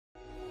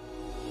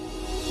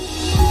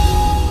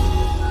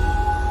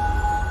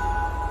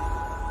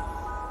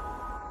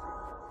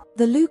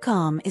The Luke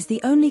arm is the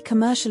only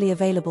commercially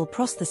available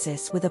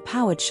prosthesis with a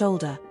powered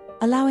shoulder,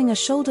 allowing a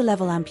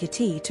shoulder-level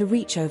amputee to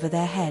reach over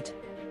their head.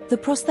 The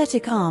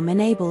prosthetic arm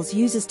enables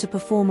users to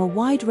perform a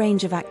wide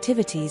range of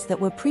activities that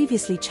were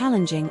previously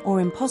challenging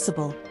or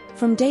impossible,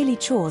 from daily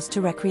chores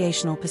to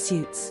recreational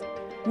pursuits.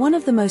 One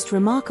of the most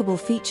remarkable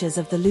features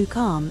of the Luke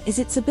arm is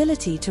its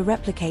ability to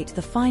replicate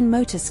the fine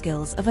motor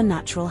skills of a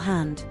natural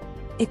hand.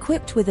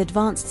 Equipped with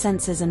advanced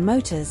sensors and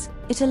motors,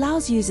 it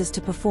allows users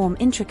to perform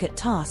intricate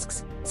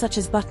tasks, such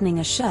as buttoning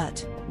a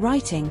shirt,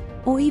 writing,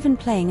 or even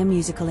playing a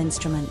musical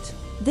instrument.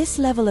 This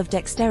level of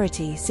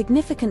dexterity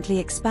significantly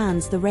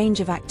expands the range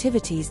of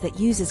activities that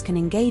users can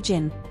engage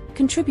in,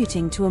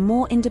 contributing to a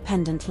more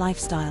independent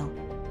lifestyle.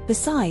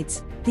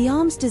 Besides, the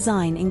arm's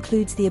design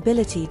includes the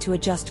ability to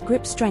adjust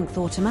grip strength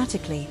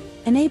automatically,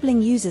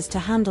 enabling users to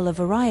handle a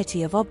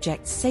variety of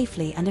objects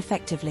safely and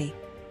effectively.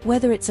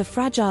 Whether it's a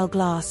fragile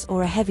glass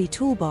or a heavy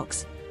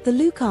toolbox, the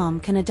Luke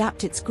arm can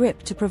adapt its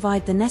grip to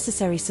provide the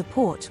necessary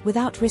support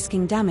without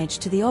risking damage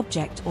to the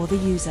object or the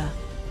user.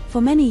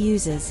 For many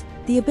users,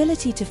 the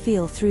ability to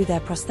feel through their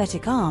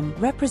prosthetic arm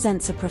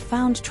represents a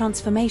profound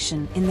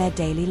transformation in their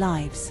daily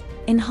lives.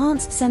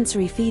 Enhanced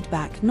sensory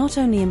feedback not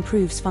only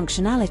improves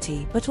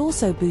functionality but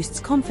also boosts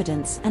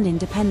confidence and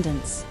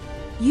independence.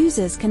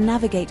 Users can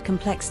navigate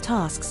complex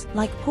tasks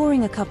like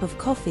pouring a cup of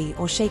coffee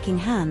or shaking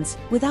hands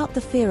without the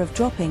fear of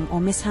dropping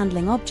or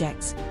mishandling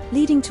objects,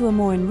 leading to a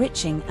more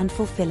enriching and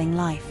fulfilling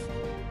life.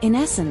 In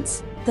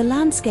essence, the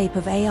landscape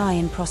of AI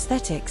in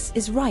prosthetics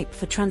is ripe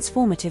for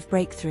transformative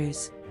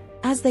breakthroughs.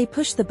 As they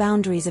push the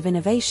boundaries of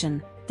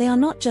innovation, they are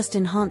not just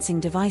enhancing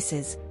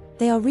devices,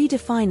 they are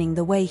redefining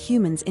the way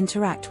humans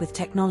interact with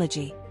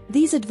technology.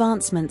 These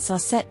advancements are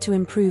set to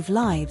improve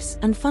lives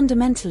and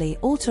fundamentally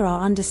alter our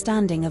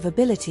understanding of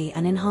ability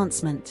and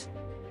enhancement.